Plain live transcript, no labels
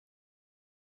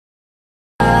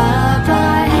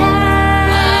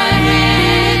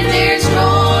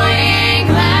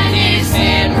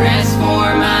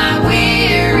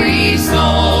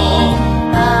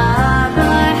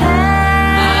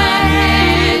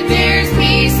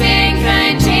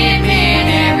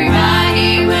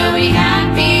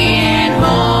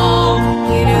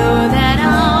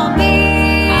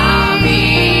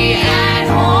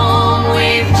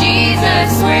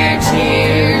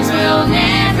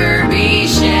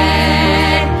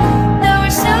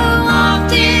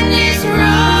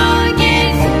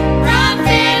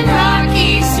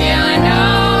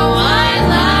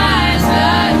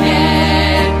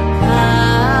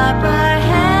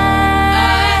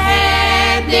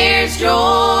joy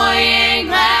and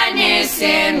gladness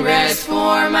and rest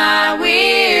for my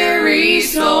weary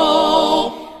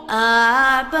soul.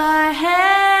 Up ahead,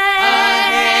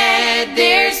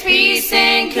 there's peace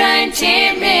and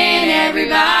contentment.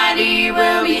 Everybody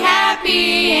will be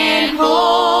happy and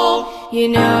whole. you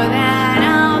know that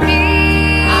I'll be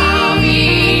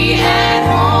at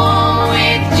home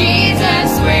with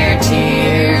Jesus, where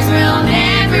tears will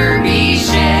never be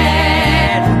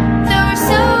shed. though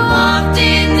so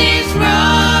Often this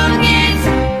road gets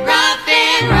rough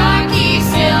and rocky,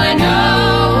 still I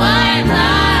know what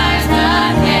lies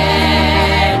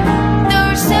ahead.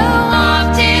 though so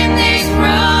Often this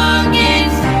road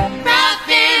gets rough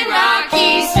and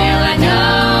rocky, still I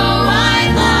know what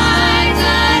lies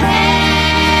ahead.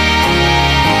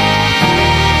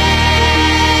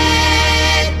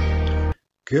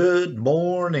 Good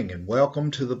morning and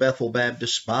welcome to the Bethel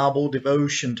Baptist Bible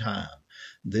Devotion Time.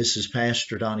 This is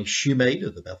Pastor Donnie Shoemate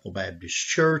of the Bethel Baptist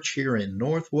Church here in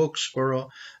North Wilkesboro,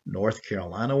 North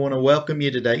Carolina. I want to welcome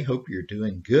you today. Hope you're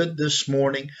doing good this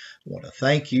morning. I want to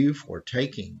thank you for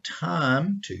taking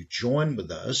time to join with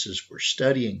us as we're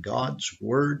studying God's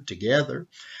Word together.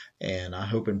 And I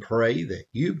hope and pray that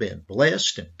you've been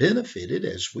blessed and benefited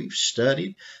as we've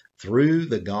studied through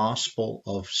the Gospel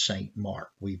of St. Mark.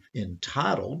 We've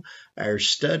entitled our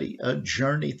study, A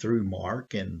Journey Through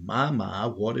Mark, and my,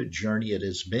 what a journey it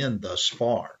has been thus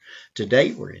far.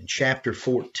 Today we're in chapter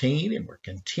 14, and we're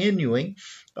continuing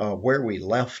where we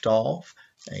left off.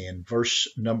 And verse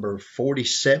number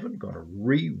 47, going to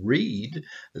reread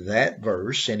that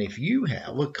verse. And if you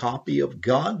have a copy of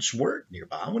God's Word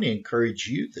nearby, I want to encourage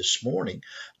you this morning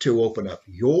to open up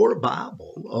your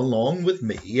Bible along with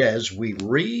me as we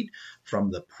read from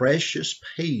the precious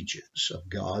pages of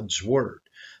God's Word.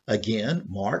 Again,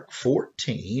 Mark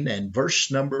 14 and verse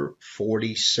number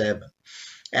 47.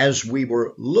 As we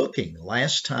were looking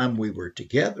last time we were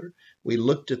together, we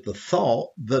looked at the thought,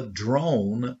 the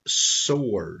drawn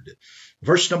sword.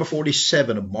 Verse number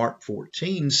 47 of Mark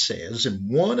 14 says,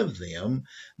 and one of them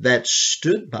that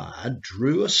stood by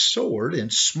drew a sword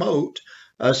and smote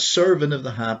a servant of the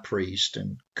high priest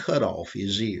and cut off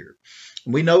his ear.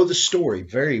 We know the story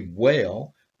very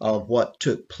well of what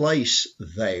took place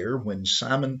there when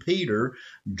Simon Peter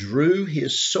drew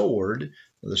his sword,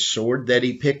 the sword that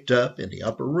he picked up in the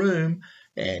upper room,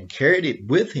 and carried it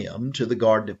with him to the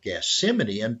Garden of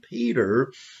Gethsemane. And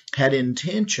Peter had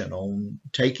intention on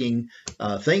taking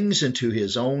things into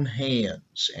his own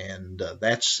hands, and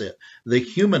that's the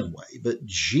human way. But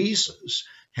Jesus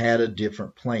had a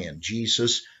different plan.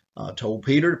 Jesus told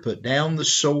Peter to put down the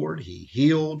sword. He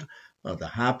healed the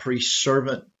high priest's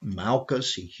servant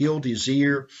Malchus. He healed his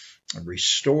ear and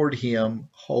restored him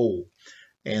whole.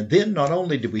 And then not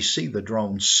only do we see the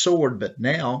drawn sword, but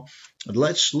now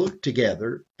let's look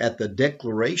together at the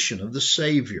declaration of the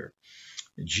Savior.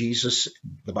 Jesus,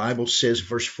 the Bible says,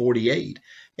 verse 48,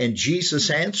 and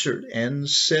Jesus answered and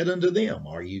said unto them,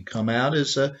 are you come out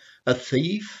as a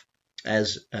thief,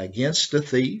 as against a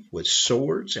thief, with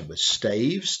swords and with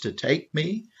staves to take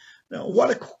me? Now,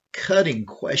 what a cutting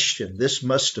question this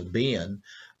must have been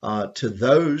to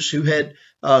those who had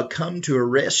come to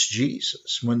arrest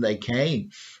Jesus when they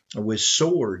came with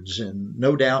swords, and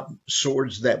no doubt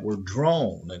swords that were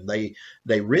drawn, and they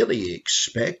really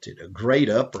expected a great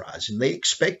uprising. They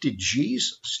expected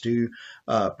Jesus to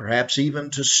perhaps even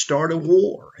to start a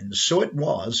war, and so it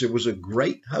was. There was a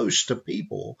great host of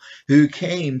people who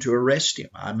came to arrest him.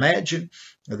 I imagine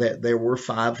that there were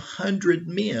 500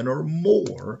 men or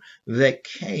more that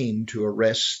came to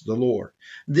arrest the Lord.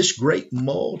 This great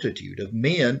multitude of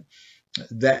men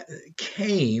that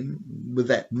came with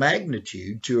that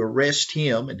magnitude to arrest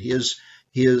him and his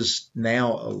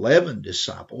now 11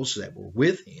 disciples that were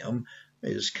with him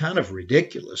is kind of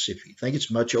ridiculous if you think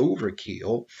it's much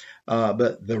overkill.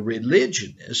 But the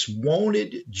religionists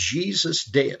wanted Jesus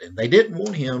dead, and they didn't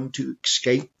want him to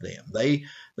escape them. They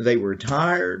were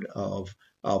tired of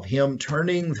him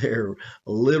turning their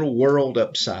little world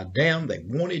upside down. They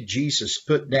wanted Jesus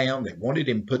put down. They wanted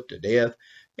him put to death.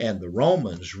 And the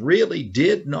Romans really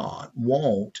did not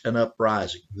want an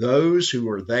uprising. Those who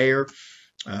were there,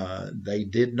 they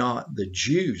did not, the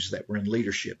Jews that were in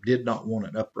leadership did not want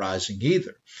an uprising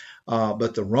either.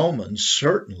 But the Romans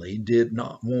certainly did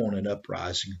not want an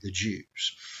uprising of the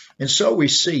Jews. And so we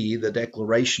see the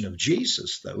declaration of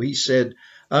Jesus, though. He said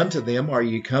unto them, are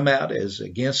you come out as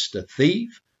against a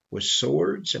thief with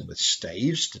swords and with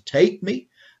staves to take me?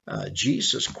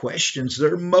 Jesus questions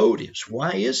their motives.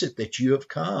 Why is it that you have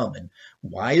come? And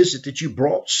why is it that you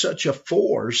brought such a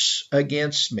force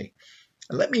against me?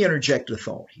 Let me interject a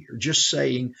thought here, just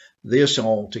saying this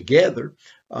all together.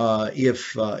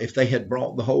 If they had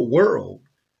brought the whole world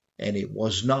and it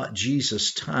was not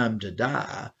Jesus' time to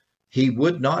die, he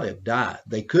would not have died.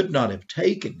 They could not have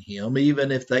taken him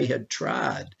even if they had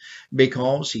tried,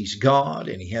 because he's God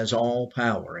and he has all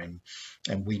power.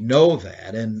 And we know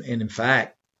that. And in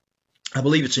fact, I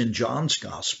believe it's in John's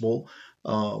gospel,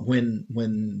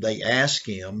 when they ask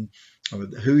him,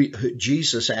 who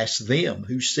Jesus asked them,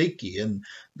 who seek ye? And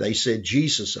they said,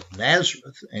 Jesus of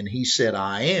Nazareth. And he said,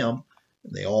 I am.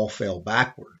 And they all fell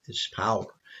backward, his power.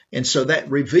 And so that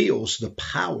reveals the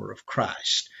power of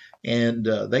Christ. And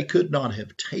they could not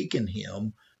have taken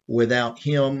him without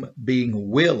him being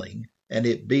willing and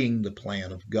it being the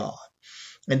plan of God.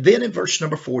 And then in verse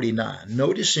number 49,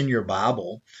 notice in your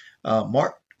Bible,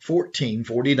 Mark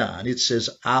 14:49, it says,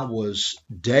 I was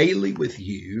daily with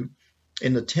you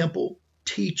in the temple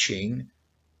teaching,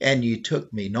 and you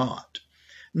took me not.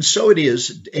 And so it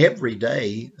is every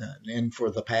day, and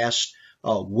for the past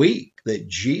week, that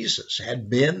Jesus had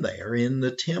been there in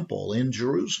the temple in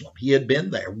Jerusalem. He had been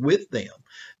there with them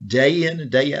day in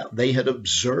and day out. They had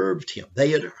observed him. They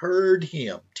had heard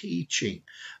him teaching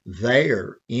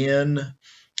there in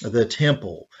the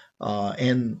temple,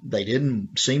 and they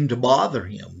didn't seem to bother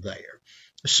him there.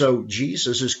 So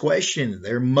Jesus is questioning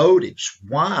their motives.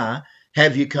 Why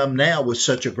have you come now with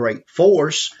such a great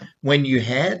force when you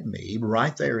had me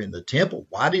right there in the temple?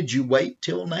 Why did you wait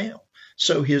till now?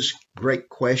 So his great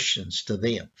questions to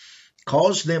them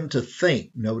caused them to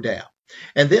think, no doubt.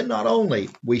 And then not only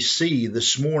we see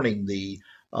this morning the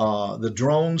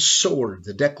drawn sword,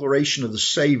 the declaration of the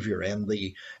Savior, and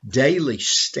the daily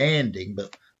standing,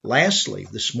 but lastly,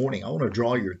 this morning, I want to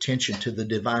draw your attention to the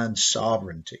divine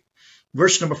sovereignty.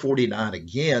 Verse number 49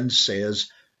 again says,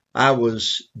 I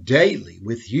was daily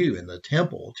with you in the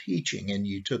temple teaching, and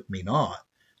you took me not.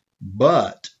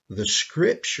 But the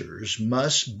scriptures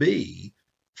must be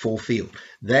fulfilled.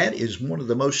 That is one of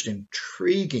the most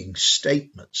intriguing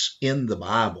statements in the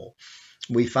Bible.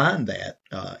 We find that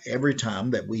every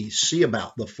time that we see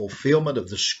about the fulfillment of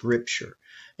the scripture.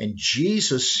 And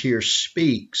Jesus here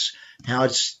speaks how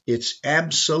it's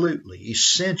absolutely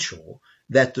essential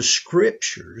that the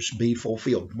scriptures be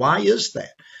fulfilled. Why is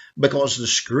that? Because the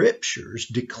scriptures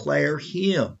declare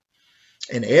him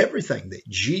and everything that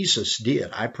Jesus did.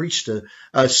 I preached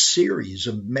a series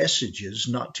of messages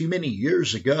not too many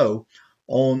years ago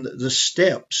on the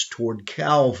steps toward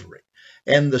Calvary.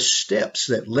 And the steps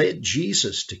that led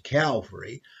Jesus to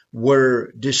Calvary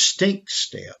were distinct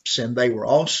steps, and they were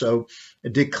also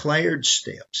declared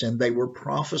steps, and they were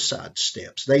prophesied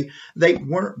steps. They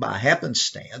weren't by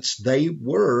happenstance. They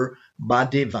were by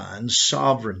divine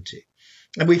sovereignty.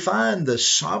 And we find the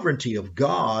sovereignty of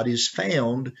God is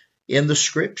found in the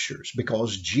scriptures,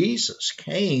 because Jesus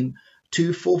came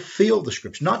to fulfill the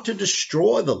scriptures, not to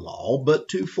destroy the law, but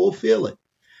to fulfill it.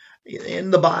 In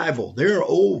the Bible, there are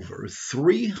over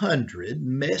 300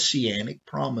 messianic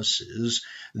promises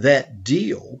that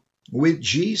deal with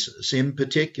Jesus in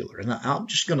particular. And I'm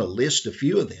just going to list a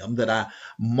few of them that I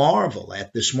marvel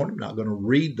at this morning. I'm not going to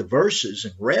read the verses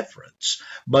in reference,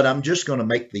 but I'm just going to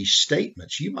make these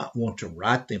statements. You might want to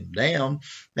write them down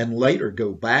and later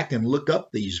go back and look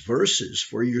up these verses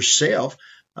for yourself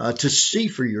to see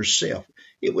for yourself.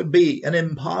 It would be an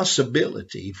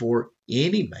impossibility for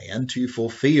any man to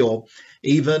fulfill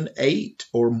even 8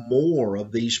 or more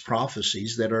of these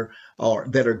prophecies that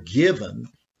are given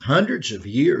hundreds of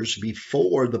years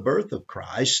before the birth of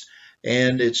Christ,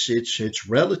 and it's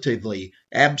relatively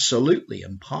absolutely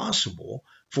impossible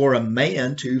for a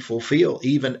man to fulfill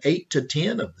even 8 to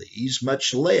 10 of these,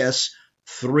 much less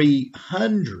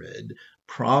 300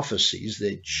 prophecies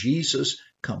that Jesus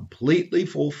completely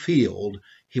fulfilled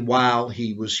while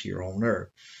he was here on earth.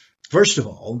 First of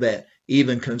all, that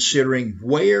even considering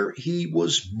where he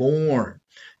was born,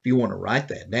 if you want to write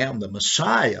that down, the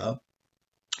Messiah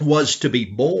was to be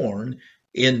born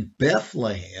in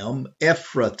Bethlehem,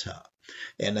 Ephratah.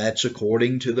 And that's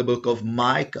according to the book of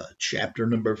Micah, chapter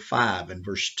number 5 and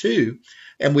verse 2.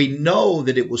 And we know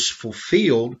that it was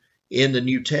fulfilled in the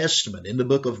New Testament, in the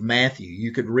book of Matthew.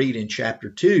 You could read in chapter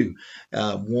 2,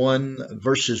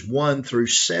 verses 1 through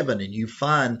 7, and you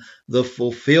find the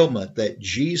fulfillment that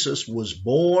Jesus was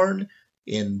born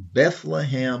in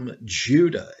Bethlehem,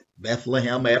 Judah,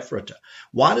 Bethlehem, Ephratah.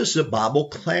 Why does the Bible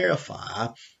clarify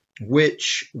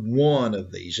which one of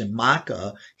these? In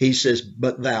Micah, he says,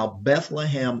 but thou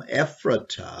Bethlehem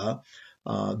Ephratah,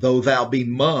 though thou be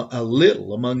a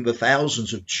little among the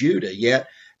thousands of Judah, yet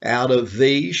out of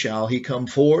thee shall he come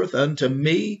forth unto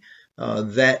me,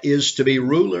 that is to be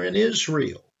ruler in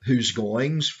Israel, whose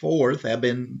goings forth have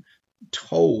been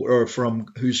told, or from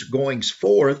whose goings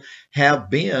forth have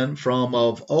been from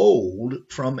of old,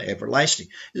 from everlasting.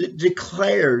 It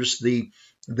declares the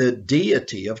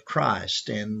deity of Christ,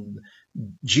 and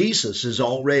Jesus has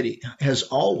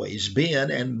always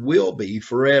been and will be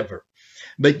forever.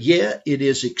 But yet it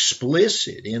is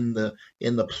explicit in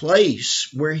the place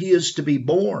where he is to be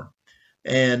born.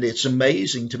 And it's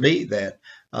amazing to me that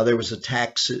there was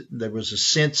a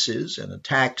census and a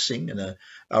taxing and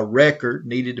a record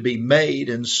needed to be made,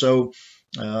 and so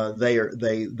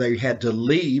they had to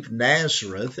leave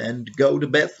Nazareth and go to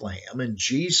Bethlehem. And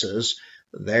Jesus,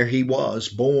 there he was,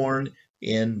 born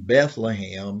in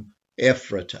Bethlehem,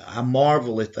 Ephratah. I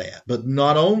marvel at that. But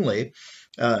not only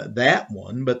that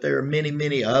one, but there are many,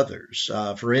 many others.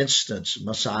 For instance,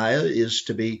 Messiah is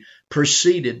to be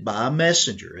preceded by a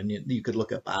messenger. And you could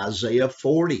look up Isaiah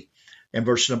 40 and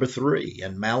verse number 3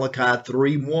 and Malachi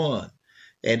 3:1.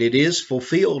 And it is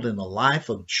fulfilled in the life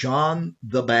of John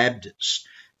the Baptist.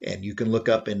 And you can look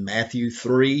up in Matthew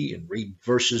 3 and read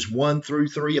verses 1 through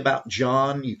 3 about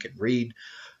John. You can read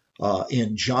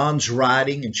in John's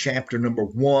writing in chapter number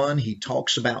 1, he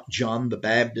talks about John the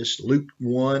Baptist. Luke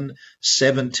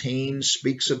 1:17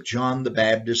 speaks of John the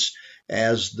Baptist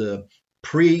as the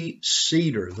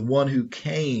preceder, the one who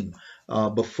came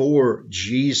before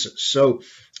Jesus. So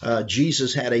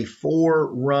Jesus had a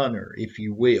forerunner, if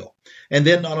you will. And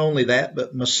then not only that,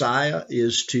 but Messiah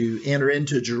is to enter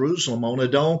into Jerusalem on a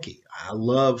donkey. I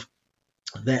love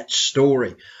that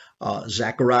story.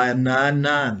 Zechariah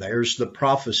 9:9, there's the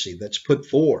prophecy that's put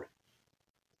forth,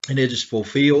 and it is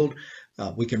fulfilled.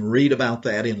 We can read about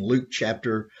that in Luke's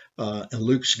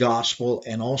gospel,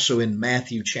 and also in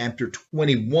Matthew chapter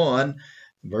 21,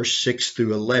 verse 6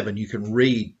 through 11. You can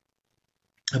read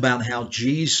about how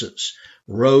Jesus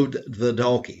rode the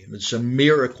donkey. It's a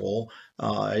miracle.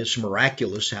 It's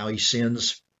miraculous how he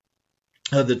sends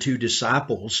the two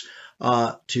disciples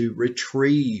to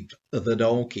retrieve the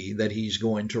donkey that he's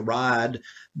going to ride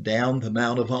down the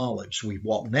Mount of Olives. We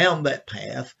walk down that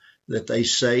path that they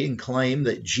say and claim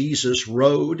that Jesus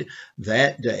rode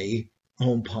that day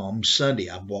on Palm Sunday.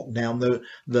 I've walked down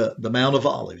the Mount of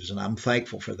Olives, and I'm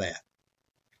thankful for that.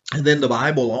 And then the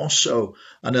Bible also,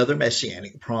 another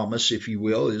messianic promise, if you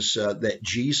will, is that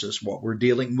Jesus, what we're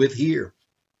dealing with here,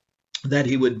 that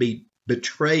he would be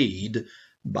betrayed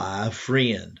by a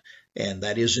friend. And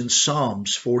that is in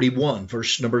Psalms 41,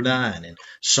 verse number 9, and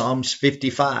Psalms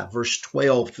 55, verse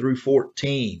 12 through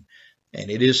 14. And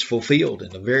it is fulfilled in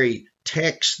the very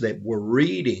text that we're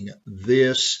reading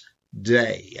this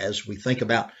day as we think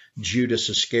about Judas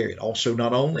Iscariot. Also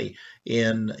not only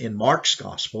in Mark's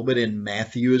gospel, but in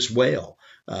Matthew as well.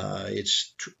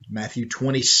 It's Matthew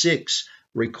 26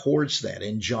 records that,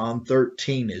 in John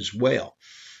 13 as well.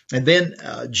 And then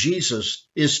Jesus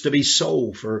is to be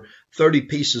sold for 30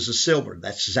 pieces of silver.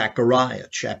 That's Zechariah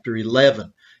chapter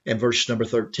 11 and verse number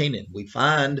 13. And we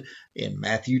find in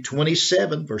Matthew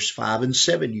 27, verse 5 and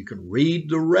 7, you can read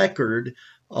the record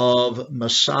of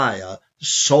Messiah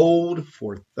sold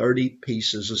for 30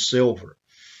 pieces of silver.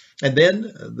 And then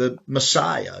the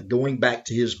Messiah, going back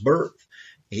to his birth,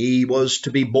 he was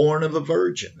to be born of a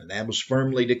virgin, and that was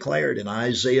firmly declared in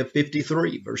Isaiah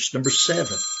 53, verse number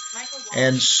 7.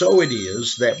 And so it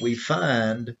is that we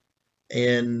find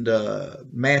in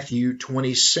Matthew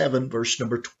 27, verse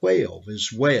number 12 as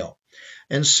well.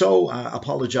 And so I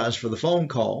apologize for the phone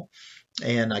call,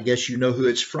 and I guess you know who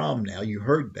it's from now. You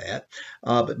heard that.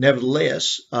 But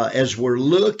nevertheless, as we're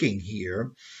looking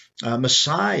here,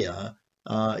 Messiah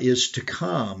is to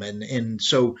come. And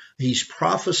so he's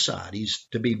prophesied. He's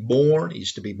to be born.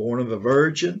 He's to be born of a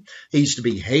virgin. He's to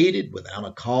be hated without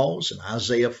a cause in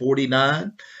Isaiah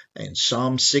 49 and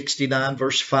Psalm 69,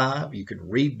 verse 5. You can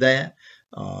read that.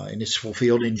 And it's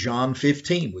fulfilled in John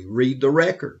 15. We read the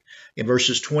record in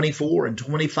verses 24 and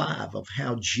 25 of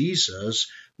how Jesus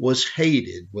was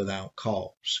hated without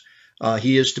cause.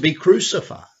 He is to be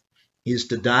crucified. He is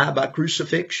to die by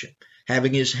crucifixion,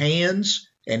 having his hands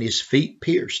and his feet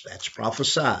pierced. That's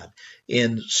prophesied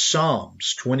in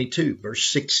Psalms 22, verse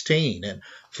 16, and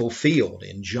fulfilled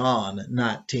in John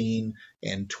 19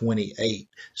 and 28.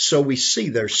 So we see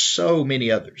there's so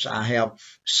many others. I have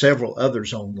several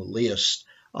others on the list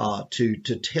to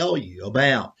tell you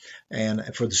about.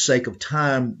 And for the sake of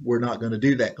time, we're not going to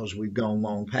do that because we've gone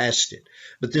long past it.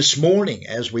 But this morning,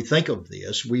 as we think of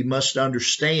this, we must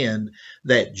understand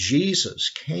that Jesus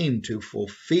came to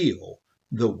fulfill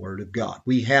the Word of God.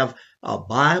 We have a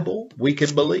Bible we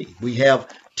can believe. We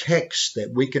have texts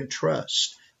that we can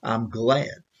trust. I'm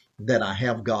glad that I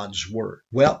have God's Word.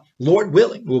 Well, Lord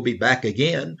willing, we'll be back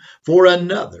again for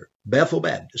another Bethel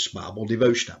Baptist Bible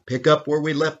Devotion. I'll pick up where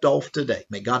we left off today.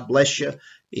 May God bless you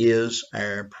is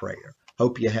our prayer.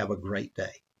 Hope you have a great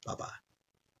day. Bye-bye.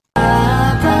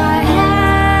 Up ahead,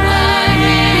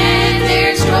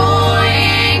 There's joy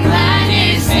and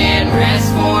gladness and rest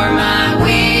for my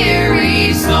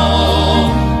weary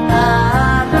soul.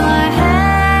 up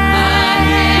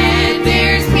Ahead,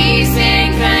 there's peace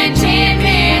and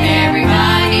contentment.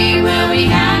 Everybody will be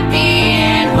happy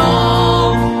and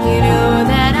whole. you know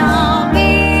that I'll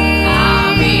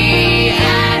be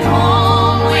at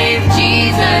home with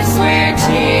Jesus, where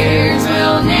tears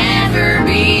will never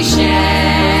be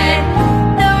shed.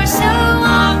 though so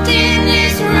Often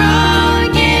this road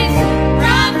gets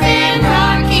rough and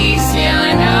rocky, still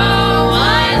I know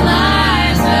what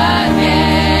lies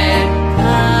ahead.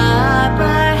 up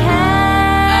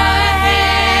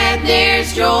Ahead, there's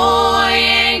joy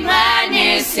and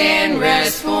gladness and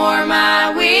rest for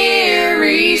my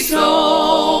weary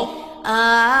soul.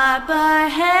 up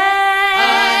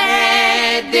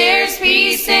Ahead, there's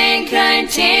peace and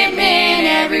contentment.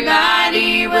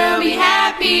 Everybody will be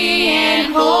happy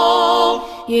and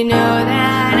whole. you know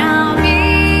that I'll